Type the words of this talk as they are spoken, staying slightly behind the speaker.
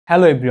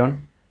Hello everyone,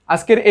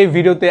 আজকের এই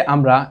ভিডিওতে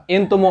আমরা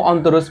এনতম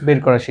অন্তরজ বের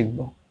করা শিখব।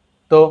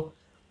 তো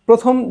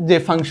প্রথম যে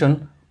ফাংশন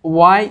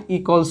y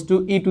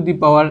 =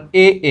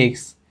 e⁻ax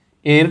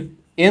এর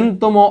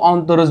এনতম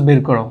অন্তরজ বের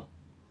করো।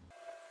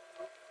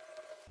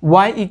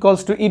 y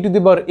 =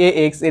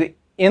 e⁻ax এর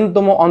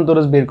এনতম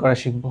অন্তরজ বের করা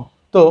শিখব।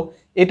 তো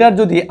এটার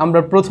যদি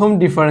আমরা প্রথম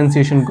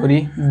ডিফারেন্সিয়েশন করি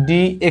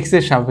dx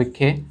এর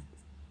সাপেক্ষে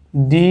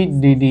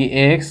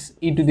ddx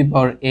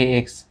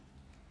e⁻ax,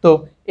 তো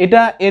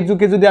এটা এর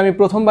যুগে যদি আমি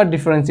প্রথমবার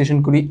ডিফারেন্সিয়েশন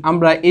করি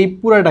আমরা এই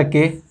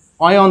পুরাটাকে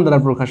y1 দ্বারা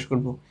প্রকাশ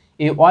করব।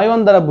 এই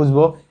y1 দ্বারা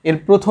বুঝবো এর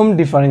প্রথম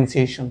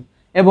ডিফারেন্সিয়েশন,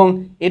 এবং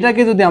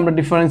এটাকে যদি আমরা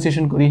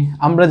ডিফারেন্সিয়েশন করি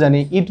আমরা জানি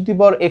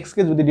e⁻x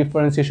কে যদি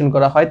ডিফারেন্সিয়েশন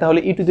করা হয় তাহলে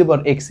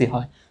e⁻x-ই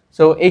হয়।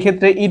 সো এই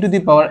ক্ষেত্রে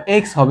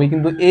e⁻x হবে,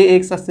 কিন্তু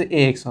ax আছে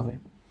ax হবে।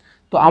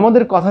 তো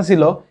আমাদের কথা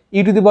ছিল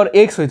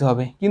e⁻x হইতে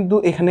হবে, কিন্তু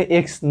এখানে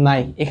x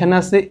নাই, এখানে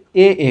আছে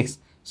ax।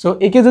 সো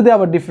একে যদি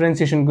আবার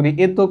ডিফারেন্সিয়েশন করি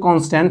এ তো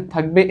কনস্ট্যান্ট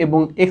থাকবে এবং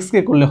x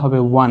কে করলে হবে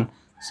 1।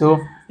 সো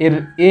এর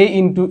a ×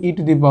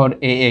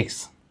 e⁻ax,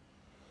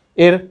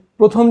 এর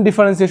প্রথম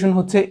ডিফারেন্সিয়েশন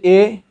হচ্ছে a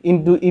 ×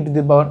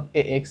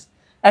 e⁻ax।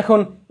 এখন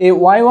এই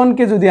y1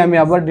 কে যদি আমি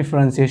আবার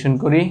ডিফারেন্সিয়েশন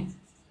করি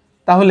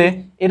তাহলে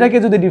এটাকে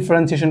যদি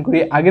ডিফারেন্সিয়েশন করি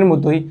আগের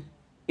মতোই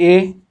a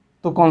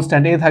তো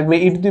কনস্ট্যান্ট a থাকবে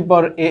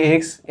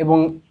e⁻ax, এবং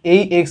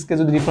এই x কে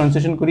যদি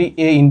ডিফারেন্সিয়েশন করি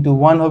a ×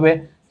 1 হবে।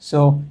 So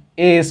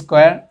a²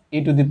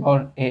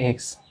 e⁻ax।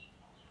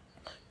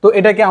 তো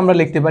এটাকে আমরা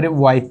লিখতে পারি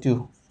y2।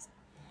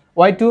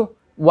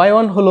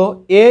 y1 হলো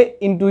a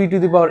 ×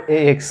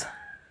 e⁻ax,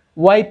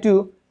 y2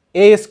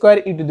 a²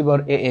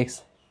 e⁻ax।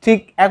 ঠিক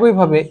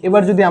একইভাবে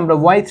এবার যদি আমরা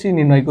y3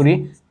 নির্ণয় করি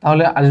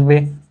তাহলে আসবে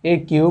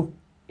a³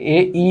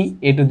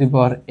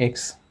 ae⁻x।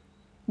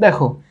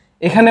 দেখো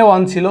এখানে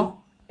 1 ছিল,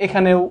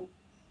 এখানেও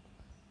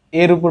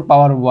এর উপর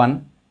পাওয়ার 1,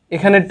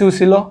 এখানে 2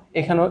 ছিল,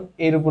 এখানেও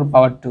এর উপর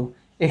পাওয়ার 2,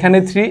 এখানে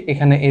 3,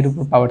 এখানে এর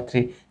উপর পাওয়ার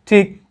 3।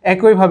 ঠিক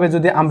একইভাবে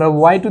যদি আমরা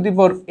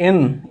y⁴n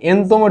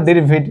nতম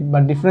ডেরিভেটিভ বা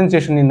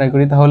ডিফারেন্সিয়েশন নির্ণয়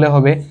করি তাহলে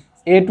হবে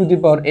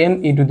a⁴n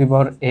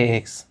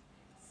e⁻ax।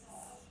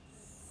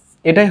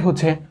 এটাই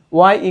হচ্ছে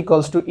y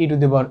 =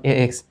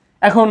 e⁻ax।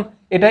 এখন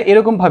এটা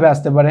এরকমভাবে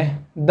আসতে পারে,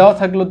 দেওয়া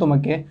থাকলো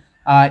তোমাকে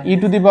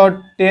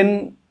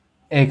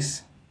e⁻10x,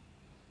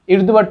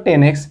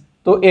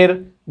 তো এর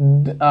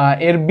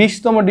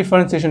 20তম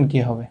ডিফারেন্সিয়েশন কি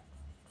হবে,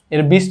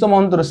 এর 20তম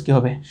অন্তরজ কি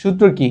হবে?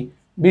 সূত্র কি?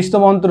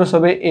 20তম অন্তরজ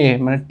হবে a,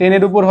 মানে 10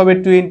 এর উপর হবে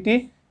 20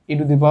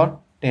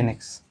 e⁻10x।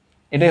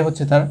 এটাই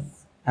হচ্ছে তার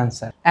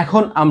অ্যান্সার।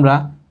 এখন আমরা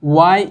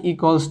y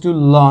 =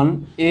 ln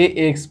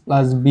ax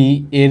 + b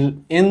এর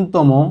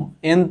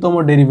nতম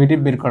ডেরিভেটিভ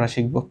বের করা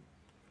শিখব।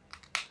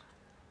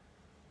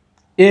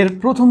 এর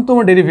প্রথমতম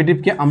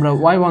ডেরিভেটিভকে আমরা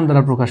y1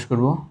 দ্বারা প্রকাশ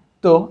করব।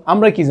 তো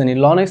আমরা কি জানি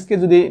ln x কে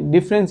যদি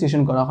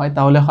ডিফারেন্সিয়েশন করা হয়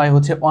তাহলে হয়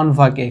হচ্ছে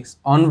 1/x,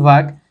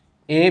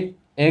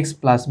 1/ax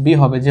 + b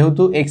হবে,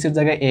 যেহেতু x এর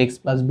জায়গায় ax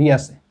 + b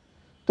আছে।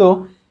 তো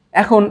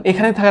এখন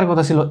এখানে থাকার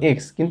কথা ছিল x,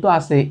 কিন্তু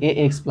আছে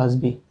ax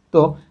 + b।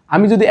 তো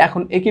আমি যদি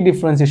এখন একে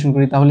ডিফারেন্সিয়েশন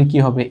করি তাহলে কি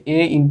হবে a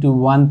 ×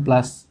 1 +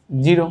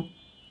 0।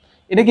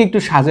 এটাকে একটু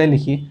সাজায়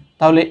লিখি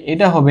তাহলে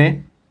এটা হবে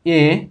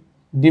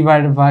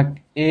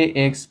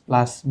a/ax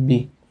 + b।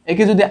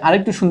 একে যদি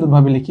আরেকটু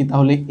সুন্দরভাবে লিখি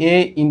তাহলে a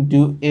 ×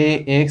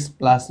 ax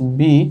 + b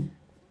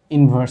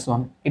ইনভার্স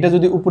 1। এটা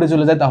যদি উপরে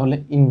চলে যায় তাহলে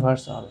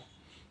ইনভার্স হবে।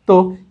 তো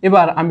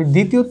এবার আমি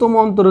দ্বিতীয়তম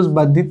অন্তরজ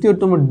বা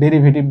দ্বিতীয়তম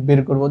ডেরিভেটিভ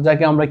বের করব,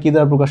 যাকে আমরা কি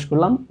দ্বারা প্রকাশ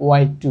করলাম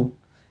y2।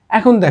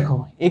 এখন দেখো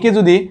একে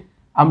যদি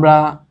আমরা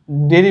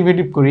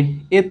ডেরিভেটিভ করি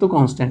এ তো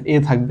কনস্ট্যান্ট a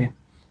থাকবে,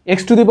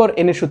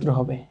 x⁴n এর সূত্র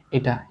হবে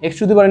এটা।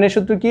 x⁴n এর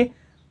সূত্র কি?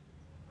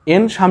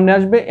 n সামনে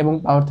আসবে এবং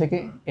পাওয়ার থেকে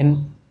n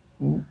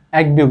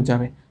এক বিয়োগ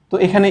যাবে। তো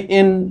এখানে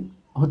n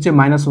হচ্ছে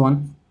 -1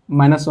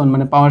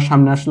 মানে পাওয়ার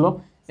সামনে আসলো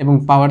এবং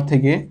পাওয়ার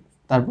থেকে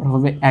তারপর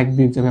হবে এক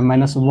বিয়োগ যাবে,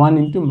 -1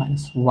 ×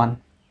 -1।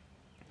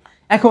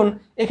 এখন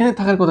এখানে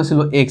থাকার কথা ছিল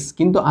x,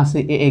 কিন্তু আছে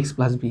ax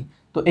 + b।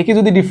 তো একে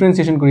যদি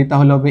ডিফারেন্সিয়েশন করি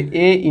তাহলে হবে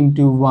a ×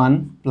 1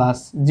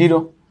 + 0।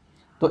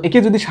 তো একে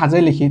যদি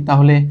সাজায় লিখি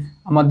তাহলে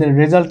আমাদের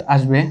রেজাল্ট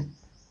আসবে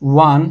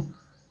 1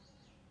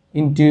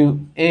 ×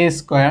 a²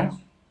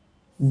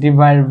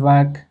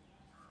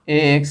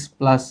 ax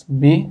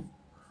 + b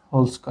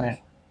whole square.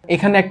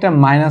 এখানে একটা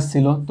মাইনাস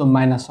ছিল, তো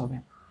মাইনাস হবে।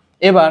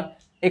 এবার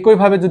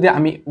একইভাবে যদি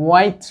আমি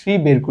y3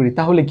 বের করি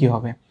তাহলে কি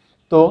হবে?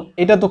 তো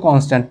এটা তো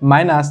কনস্ট্যান্ট,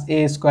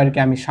 -a² কে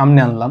আমি সামনে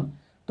আনলাম।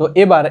 তো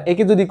এবার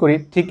একে যদি করি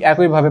ঠিক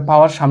একইভাবে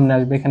পাওয়ার সামনে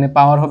আসবে, এখানে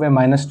পাওয়ার হবে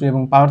 -2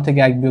 এবং পাওয়ার থেকে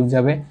এক বিয়োগ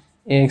যাবে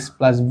ax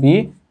 + b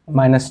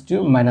 -2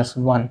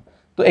 -1।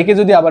 তো একে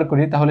যদি আবার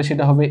করি তাহলে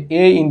সেটা হবে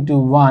a ×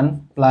 1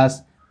 +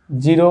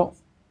 0।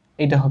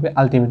 এটা হবে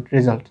আলটিমেট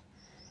রেজাল্ট।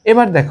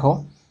 এবার দেখো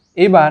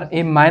এবার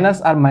এই মাইনাস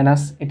আর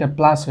মাইনাস এটা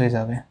প্লাস হয়ে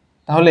যাবে,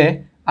 তাহলে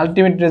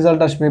আলটিমেট রেজাল্ট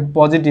আসবে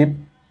positive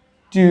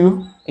 2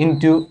 ×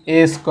 a²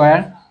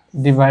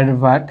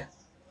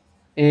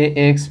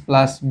 ax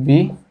 + b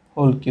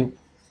whole cube.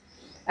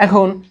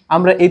 এখন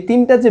আমরা এই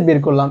তিনটা যে বের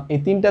করলাম এই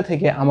তিনটা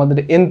থেকে আমাদের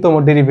nতম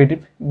ডেরিভেটিভ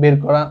বের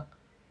করা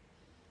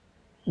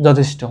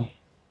যথেষ্ট।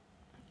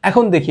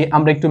 এখন দেখি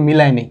আমরা একটু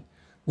মিলাই নেই।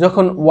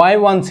 যখন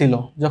y1 ছিল,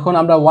 যখন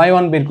আমরা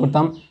y1 বের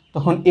করতাম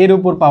তখন এর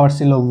উপর পাওয়ার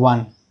ছিল 1,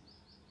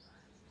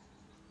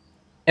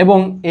 এবং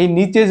এই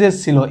নিচে যে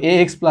ছিল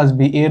ax প্লাস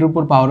বি এর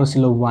উপর পাওয়ারও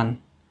ছিল 1।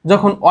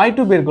 যখন y2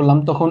 বের করলাম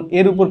তখন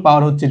এর উপর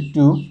পাওয়ার হচ্ছে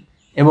 2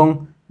 এবং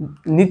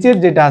নিচের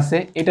যেটা আছে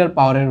এটার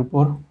পাওয়ারের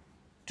উপর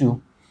 2।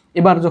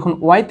 এবার যখন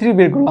y3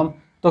 বের করলাম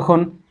তখন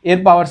এর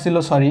পাওয়ার ছিল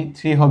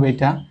 3 হবে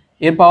এটা,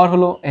 এর পাওয়ার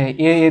হলো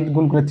a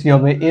গুণ করে 3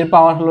 হবে, এর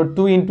পাওয়ার হলো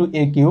 2 ইন্টু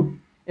a কিউব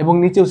এবং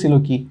নিচেও ছিল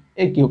কি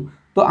a কিউব।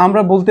 তো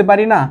আমরা বলতে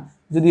পারি না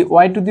যদি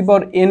y to the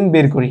power n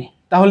বের করি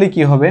তাহলে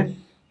কি হবে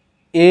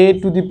a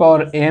to the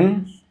power n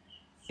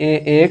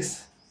ax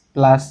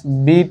plus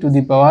b to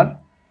the power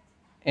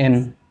n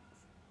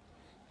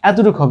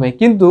এতটুকু হবে।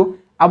 কিন্তু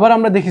আবার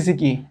আমরা দেখেছি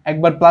কি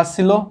একবার প্লাস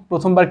ছিল,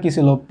 প্রথমবার কি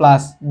ছিল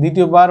প্লাস,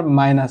 দ্বিতীয়বার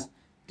মাইনাস,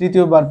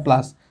 তৃতীয়বার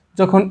প্লাস।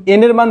 যখন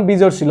n এর মান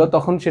বিজোড় ছিল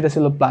তখন সেটা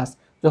ছিল প্লাস,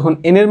 যখন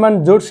n এর মান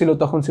জোড় ছিল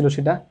তখন ছিল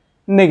সেটা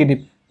নেগেটিভ।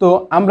 তো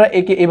আমরা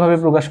একে এভাবে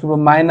প্রকাশ করব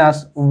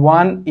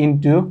 -1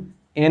 ইন্টু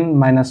n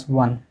মাইনাস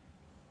 1।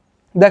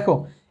 দেখো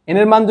n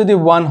এর মান যদি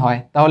 1 হয়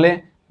তাহলে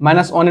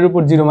 -1 এর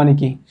উপর 0 মানে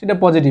কি সেটা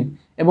পজিটিভ,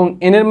 এবং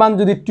n এর মান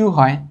যদি 2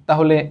 হয়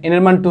তাহলে n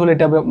এর মান 2 হলে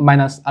এটা হবে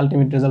মাইনাস,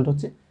 আলটিমেট রেজাল্ট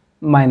হচ্ছে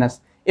মাইনাস।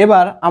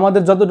 এবার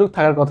আমাদের যতটুকু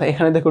থাকার কথা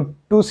এখানে দেখো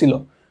 2 ছিল,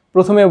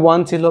 প্রথমে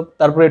 1 ছিল,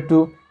 তারপরে 2,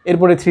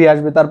 এরপরে 3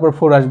 আসবে, তারপর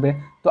 4 আসবে।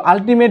 তো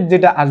আলটিমেট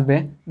যেটা আসবে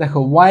দেখো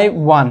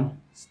y1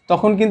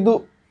 তখন কিন্তু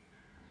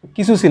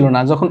কিছু ছিল না,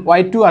 যখন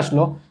y2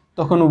 আসলো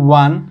তখন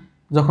 1,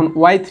 যখন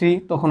y3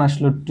 তখন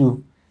আসলো 2,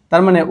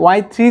 তার মানে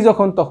y3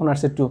 যখন তখন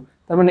আসছে 2,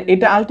 তার মানে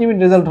এটা আলটিমেট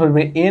রেজাল্ট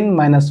হবে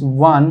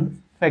n-1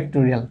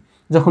 ফ্যাক্টোরিয়াল।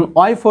 যখন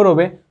y4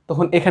 হবে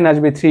তখন এখানে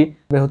আসবে 3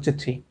 হচ্ছে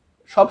 3,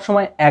 সব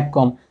সময় এক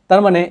কম, তার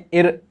মানে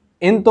এর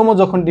nতম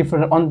যখন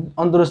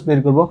অন্তরজ বের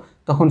করব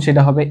তখন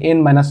সেটা হবে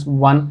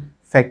n-1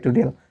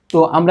 ফ্যাক্টোরিয়াল। তো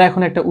আমরা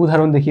এখন একটা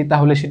উদাহরণ দেখি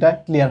তাহলে সেটা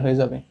ক্লিয়ার হয়ে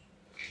যাবে।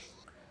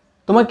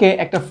 তোমাকে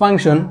একটা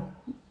function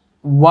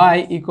y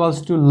equals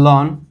to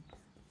ln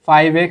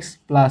 5x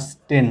plus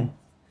 10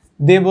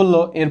 দিয়ে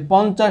বললো এর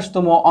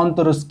 50তম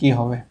অন্তরজ কি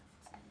হবে।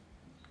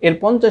 এর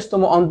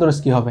 50তম অন্তরজ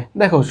কি হবে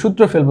দেখো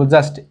সূত্র ফেলবো,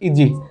 জাস্ট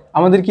ইজি।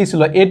 আমাদের কি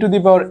ছিল a to the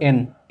power n,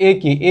 a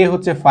কি a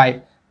হচ্ছে 5,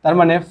 তার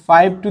মানে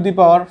 5 টু দি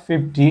পাওয়ার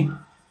 50,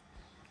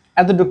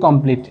 এতটুকু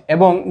কমপ্লিট।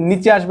 এবং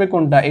নিচে আসবে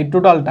কোনটা এই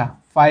টোটালটা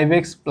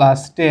 5x প্লাস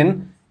 10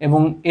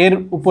 এবং এর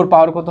উপর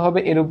পাওয়ার কত হবে,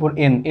 এর উপর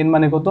n, n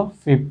মানে কত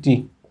 50।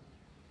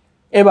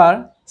 এবার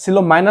ছিল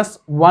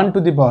 -1 to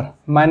the power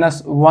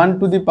 -1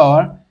 to the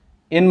power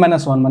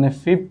n-1 মানে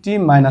 50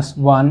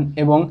 -1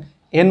 এবং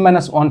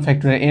n-1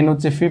 ফ্যাক্টোরিয়াল, n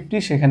হচ্ছে 50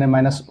 সেখানে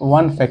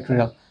 -1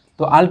 ফ্যাক্টোরিয়াল।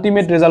 তো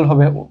আলটিমেট রেজাল্ট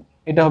হবে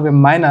এটা হবে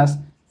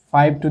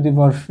 -5 to the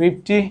power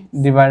 50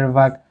 divided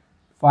by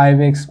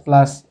 5x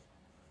plus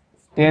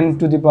 10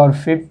 to the পাওয়ার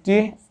 50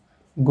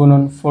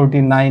 গুণন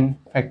 49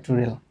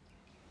 ফ্যাক্টোরিয়াল।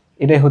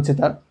 এটাই হচ্ছে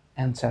তার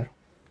অ্যান্সার।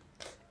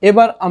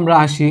 এবার আমরা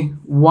আসি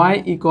y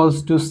equals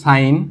to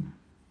sign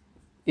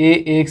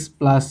ax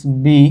plus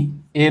b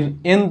এর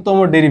nতম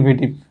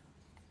ডেরিভেটিভ,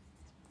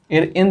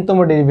 এর nতম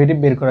ডেরিভেটিভ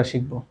বের করা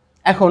শিখব।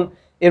 এখন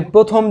এর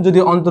প্রথম যদি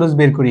অন্তরজ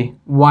বের করি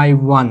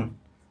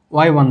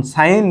y1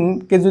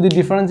 সাইনকে যদি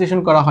ডিফারেন্সিয়েশন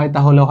করা হয়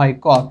তাহলে হয়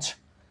cos,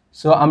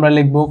 সো আমরা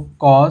লিখব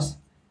cos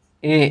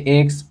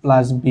ax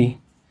প্লাস b,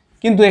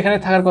 কিন্তু এখানে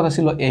থাকার কথা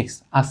ছিল x,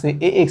 আছে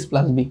ax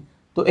প্লাস b।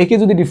 তো একে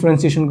যদি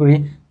ডিফারেন্সিয়েশন করি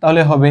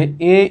তাহলে হবে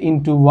a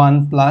ইন্টু 1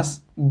 প্লাস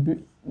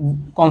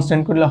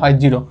কনস্ট্যান্ট করলে হয়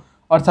 0,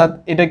 অর্থাৎ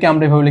এটাকে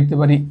আমরা এভাবে লিখতে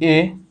পারি a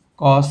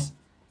cos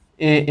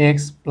ax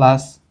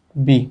plus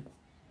b।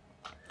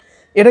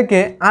 এটাকে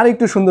আর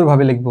একটু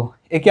সুন্দরভাবে লিখব,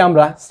 একে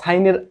আমরা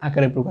সাইনের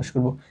আকারে প্রকাশ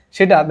করব।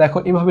 সেটা দেখো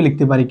এভাবে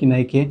লিখতে পারি কিনা,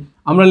 একে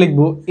আমরা লিখব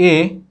a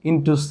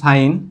into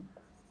sign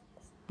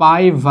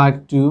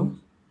π/2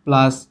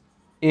 plus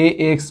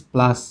ax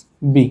plus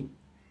b।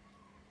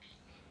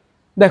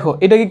 দেখো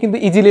এটাকে কিন্তু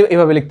ইজিলি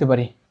এভাবে লিখতে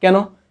পারি, কেন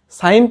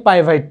সাইন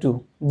π/2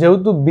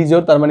 যেহেতু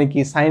বিজোড় তার মানে কি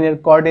সাইনের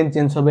কোঅর্ডিনেট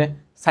চেঞ্জ হবে,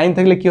 সাইন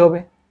থাকলে কি হবে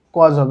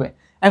কজ হবে।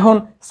 এখন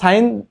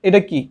সাইন এটা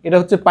কি, এটা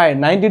হচ্ছে পায়ের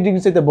 90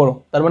 ডিগ্রি চাইতে বড়,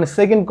 তার মানে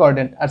সেকেন্ড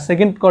কোঅর্ডিনেট, আর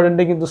সেকেন্ড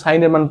কোঅর্ডিনেটে কিন্তু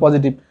সাইনের মান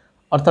পজিটিভ,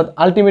 অর্থাৎ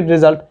আলটিমেট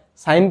রেজাল্ট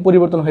সাইন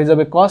পরিবর্তন হয়ে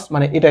যাবে কস,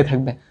 মানে এটাই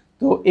থাকবে।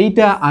 তো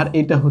এইটা আর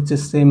এইটা হচ্ছে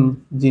সেম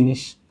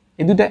জিনিস,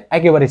 এই দুটা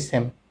একেবারে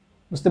সেম,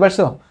 বুঝতে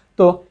পারছো?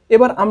 তো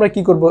এবার আমরা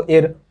কি করব,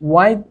 এর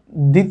y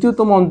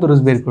দ্বিতীয়তম অন্তরজ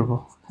বের করব।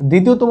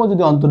 দ্বিতীয়তম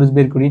যদি অন্তরজ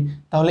বের করি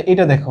তাহলে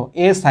এটা দেখো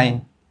a sign,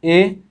 a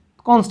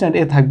constant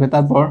a থাকবে,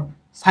 তারপর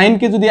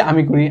সাইনকে যদি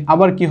আমি করি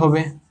আবার কি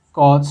হবে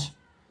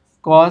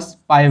cos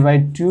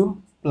π/2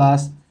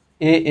 plus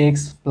ax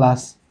plus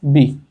b।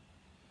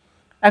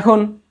 এখন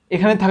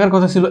এখানে থাকার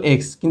কথা ছিল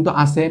x কিন্তু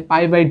আছে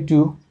π/2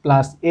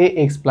 প্লাস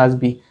ax প্লাস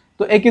b।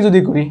 তো একে যদি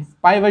করি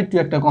π/2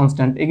 একটা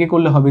কনস্ট্যান্ট, একে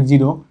করলে হবে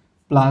 0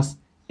 প্লাস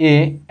a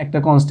একটা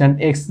কনস্ট্যান্ট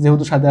x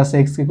যেহেতু সাথে আছে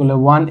x কে করলে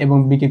 1 এবং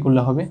b কে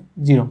করলে হবে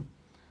 0।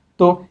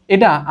 তো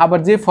এটা আবার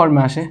যে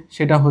ফর্মে আসে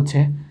সেটা হচ্ছে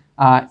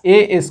a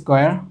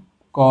square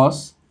cos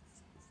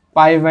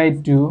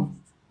π/2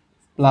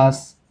 plus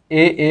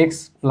ax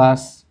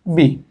plus b,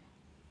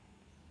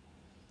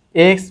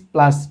 ax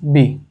plus b।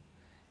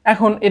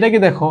 এখন এটাকে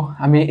দেখো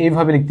আমি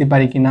এইভাবে লিখতে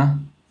পারি কিনা,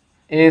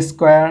 a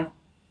square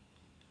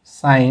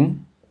sine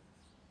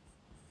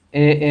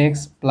ax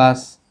plus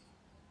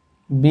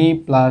b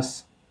plus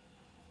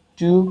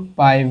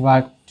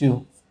 2π/2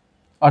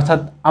 অর্থাৎ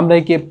আমরা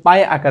একে পাই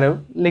আকারেও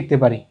লিখতে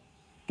পারি।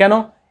 কেন?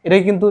 এটা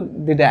কিন্তু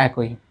দুটো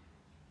একই।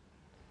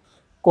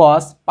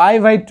 cos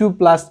π/2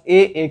 plus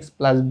ax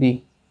plus b,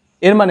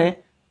 এর মানে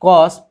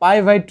cos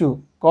π/2,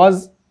 cos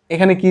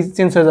এখানে কি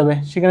চেঞ্জ হয়ে যাবে,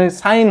 সেখানে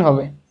সাইন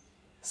হবে।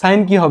 সাইন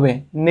কি হবে?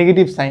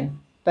 নেগেটিভ সাইন,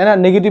 তাই না?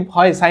 নেগেটিভ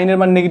হয়, সাইনের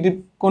মান নেগেটিভ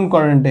কোন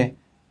কোয়াড্রেন্টে?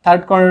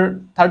 থার্ড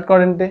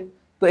কোয়াড্রেন্টে।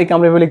 তো একে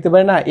আমরা এভাবে লিখতে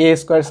পারি না, a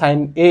square sine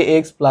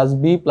ax plus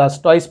b plus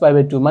toys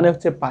π/2 মানে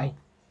হচ্ছে পাই।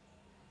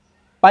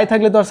 পাই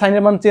থাকলে তো আর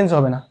সাইনের মান চেঞ্জ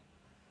হবে না,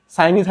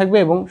 সাইনই থাকবে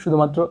এবং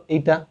শুধুমাত্র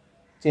এইটা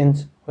চেঞ্জ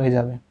হয়ে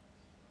যাবে।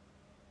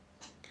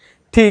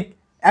 ঠিক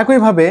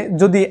একইভাবে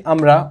যদি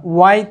আমরা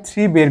y3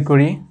 বের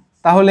করি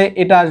তাহলে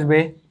এটা আসবে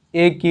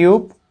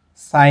a³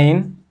 sign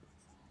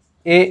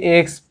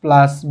ax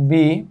plus b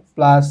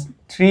plus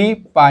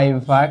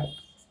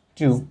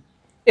 3π/2।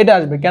 এটা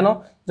আসবে কেন?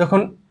 যখন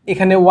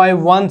এখানে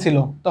y1 ছিল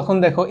তখন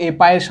দেখো এই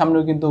পায়ের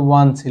সামনেও কিন্তু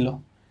 1 ছিল।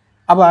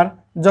 আবার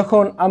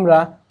যখন আমরা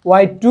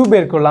y2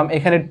 বের করলাম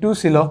এখানে 2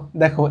 ছিল,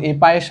 দেখো এই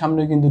পায়ের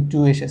সামনেও কিন্তু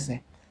 2 এসেছে।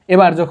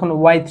 এবার যখন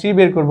y3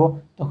 বের করব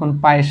তখন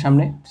পায়ের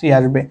সামনে 3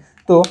 আসবে।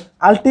 তো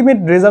আলটিমেট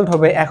রেজাল্ট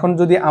হবে, এখন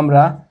যদি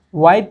আমরা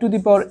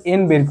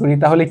y⁴n বের করি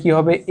তাহলে কি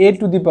হবে?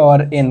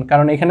 a⁴n,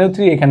 কারণ এখানেও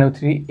 3 এখানেও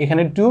 3,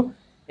 এখানে 2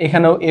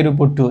 এখানেও এর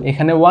উপর 2,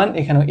 এখানে 1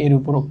 এখানেও এর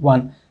উপর 1।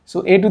 So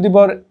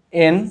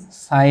a⁴n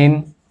sign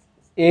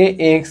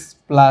ax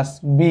plus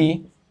b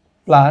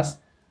plus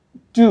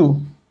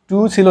 2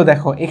 ছিল,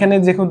 দেখো এখানে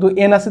যেহেতু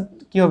n আছে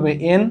কি হবে?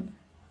 n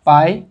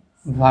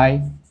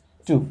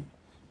π/2,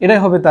 এটাই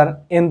হবে তার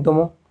n-তম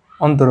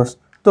অন্তরজ।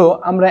 তো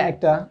আমরা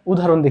একটা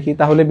উদাহরণ দেখি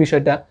তাহলে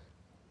বিষয়টা,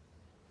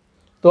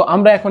 তো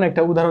আমরা এখন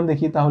একটা উদাহরণ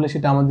দেখি তাহলে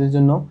সেটা আমাদের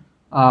জন্য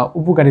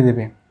উপকারী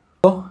দেবে।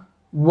 তো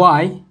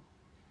y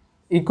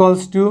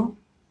equals to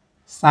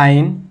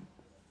sign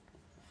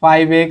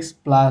 5x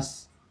plus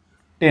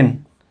 10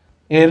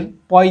 এর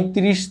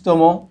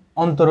 35তম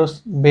অন্তরজ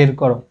বের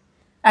করো।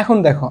 এখন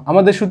দেখো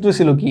আমাদের সূত্র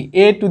ছিল কি?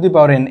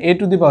 a⁴n,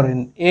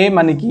 a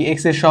মানে কি? x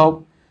এর সহগ।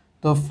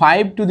 তো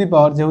 5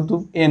 যেহেতু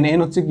n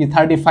হচ্ছে কি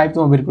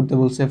 35তম বের করতে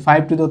বলছে,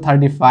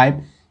 5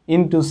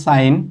 ইন্টু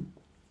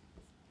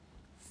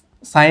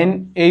সাইন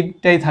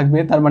এইটাই থাকবে,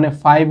 তার মানে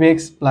 5x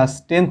প্লাস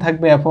 10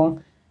 থাকবে এবং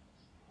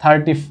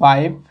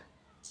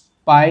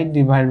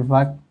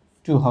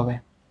 35π/2 হবে।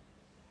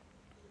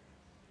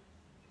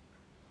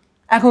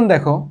 এখন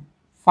দেখো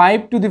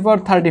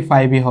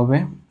 5⁵ হবে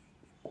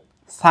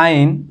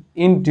sign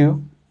into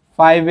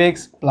 5x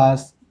plus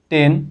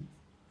 10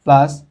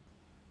 plus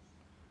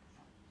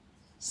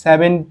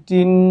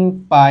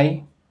 17π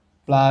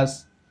plus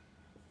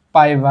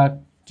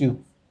π/2।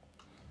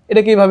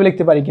 এটাকে এইভাবে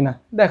লিখতে পারি কিনা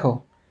দেখো,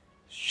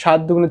 7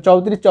 দুগুণে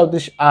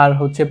 34 আর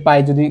হচ্ছে পাই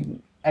যদি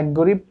এক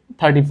গরিব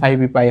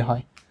 35ই পাই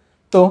হয়।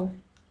 তো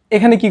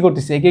এখানে কি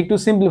করতেছে? একে একটু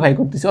সিম্পলিফাই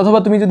করতেছে। অথবা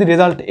তুমি যদি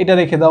রেজাল্ট এটা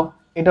রেখে দাও,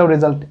 এটাও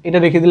রেজাল্ট, এটা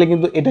রেখে দিলে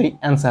কিন্তু এটাই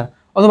অ্যান্সার।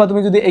 অথবা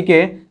তুমি যদি একে,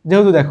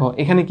 যেহেতু দেখো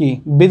এখানে কি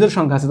বেজোড়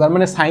সংখ্যা আছে, তার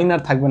মানে সাইন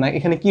আর থাকবে না,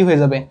 এখানে কি হয়ে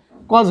যাবে?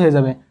 কজ হয়ে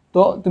যাবে।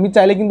 তো তুমি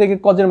চাইলে কিন্তু একে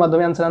কজের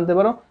মাধ্যমে অ্যান্সার আনতে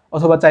পারো,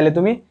 অথবা চাইলে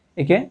তুমি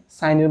একে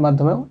সাইনের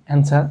মাধ্যমেও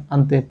অ্যান্সার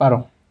আনতে পারো।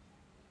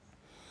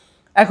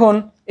 এখন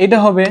এটা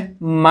হবে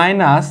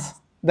মাইনাস,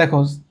 দেখো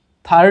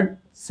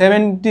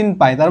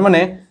 17π, তার মানে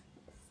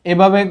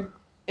এভাবে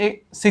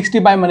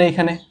 60π মানে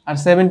এখানে, আর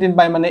 17π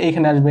মানে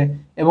এইখানে আসবে,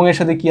 এবং এর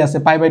সাথে কি আছে?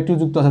 π/2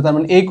 যুক্ত আছে, তার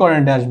মানে এই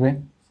কোয়াড্রেন্টে আসবে,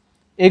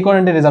 এই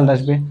কোয়াড্রেন্টে রেজাল্ট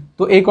আসবে।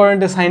 তো এই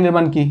কোয়াড্রেন্টে সাইনের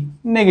মান কি?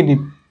 নেগেটিভ।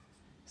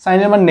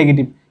 সাইনের মান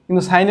নেগেটিভ,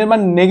 কিন্তু সাইনের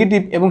মান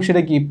নেগেটিভ এবং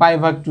সেটা কি?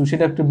 π/2,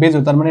 সেটা একটু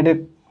বেজোড়, তার মানে এটা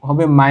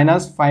হবে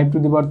মাইনাস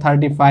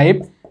 5⁵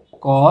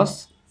 cos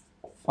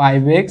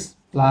 5x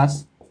প্লাস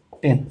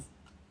 10।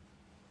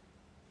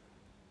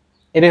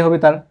 এটাই হবে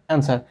তার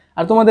অ্যান্সার।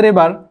 আর তোমাদের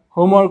এবার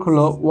হোমওয়ার্ক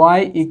হলো y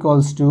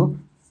equals to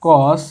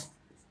cos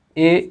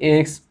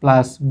ax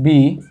plus b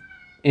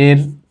এর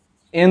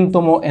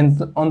n-তম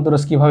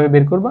অন্তরজ কীভাবে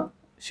বের করবা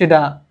সেটা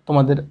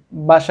তোমাদের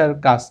বাসার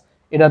কাজ।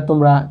 এটা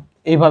তোমরা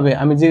এইভাবে,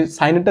 আমি যে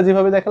সাইনেরটা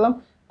যেভাবে দেখালাম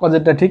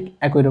কজেরটা ঠিক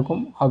একই রকম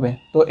হবে।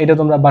 তো এটা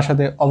তোমরা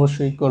বাসাতে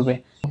অবশ্যই করবে।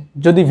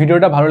 যদি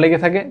ভিডিওটা ভালো লেগে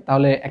থাকে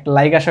তাহলে একটা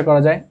লাইক আশা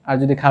করা যায়, আর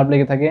যদি খারাপ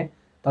লেগে থাকে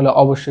তাহলে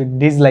অবশ্যই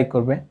ডিসলাইক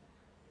করবে।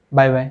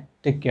 বাই বাই,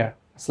 টেক কেয়ার,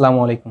 আসসালামু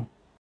আলাইকুম।